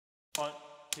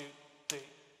2, 3,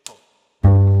 4.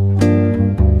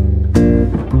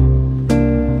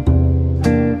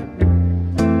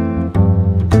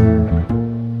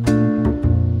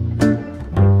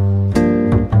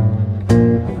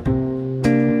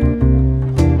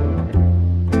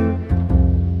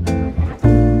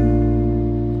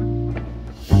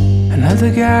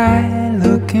 Another guy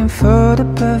looking for the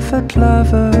perfect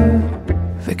lover,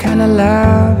 the kind of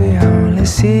love you only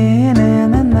see in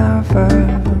a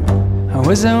novel. I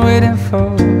wasn't waiting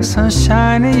for some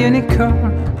shiny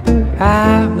unicorn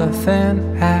out of thin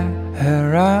air,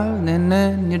 heralding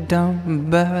and you don't.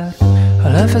 But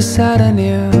all of a sudden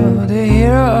you're the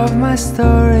hero of my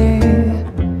story.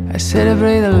 I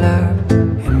celebrate the love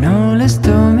in only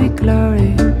stormy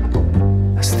glory.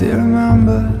 I still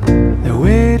remember the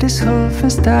way this whole thing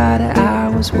started. I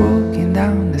was walking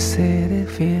down the city,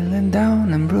 feeling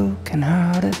down and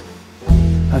brokenhearted.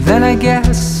 But then I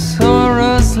guess all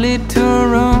roads lead to a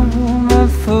room, a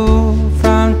full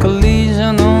front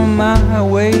collision on my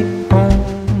way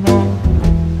home.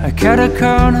 I cut a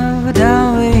corner, but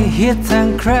then we hit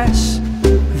and crash.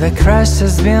 The crash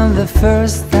has been the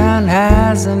first and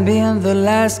hasn't been the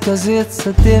last, 'cause it's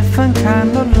a different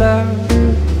kind of love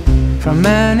from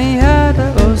any other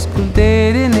old school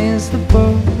dating is the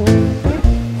boat.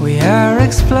 We are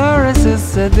explorers,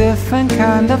 it's a different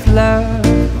kind of love.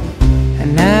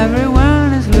 And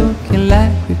everyone is looking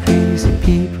like we crazy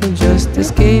people just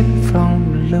escaping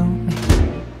from lonely.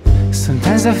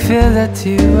 Sometimes I feel that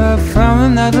you are from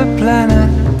another planet.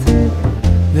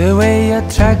 The way you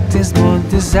attract these small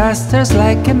disasters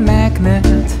like a magnet.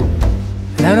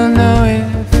 And I don't know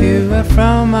if you are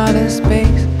from outer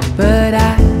space, but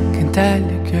I tell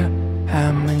you, girl,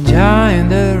 I'm enjoying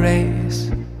the race.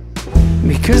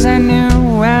 Because I knew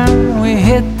when we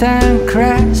hit and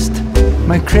crashed,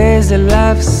 my crazy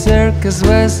love circus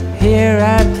was here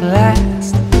at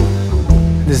last.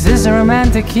 This is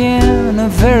romantic in a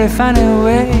very funny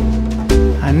way.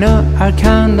 I know our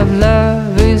kind of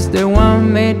love is the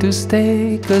one made to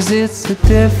stay, 'cause it's a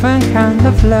different kind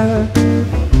of love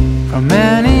from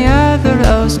any other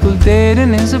old school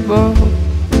dating is a boat.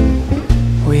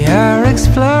 We are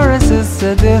explorers, it's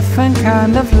a different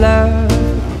kind of love.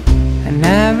 And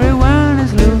everyone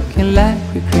is looking like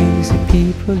we're crazy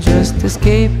people just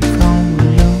escaping from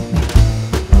lonely.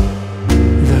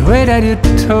 The way that you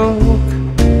talk,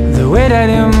 the way that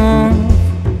you move,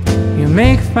 you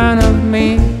make fun of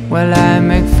me while I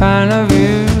make fun of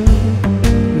you.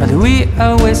 But we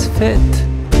always fit,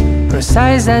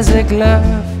 precise as a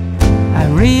glove. I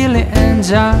really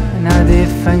enjoy a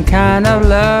different kind of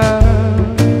love.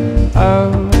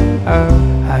 Oh, oh,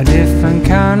 a different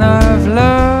kind of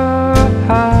love.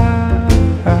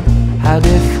 A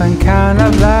different kind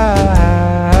of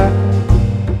love.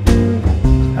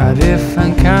 A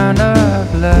different kind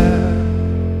of love.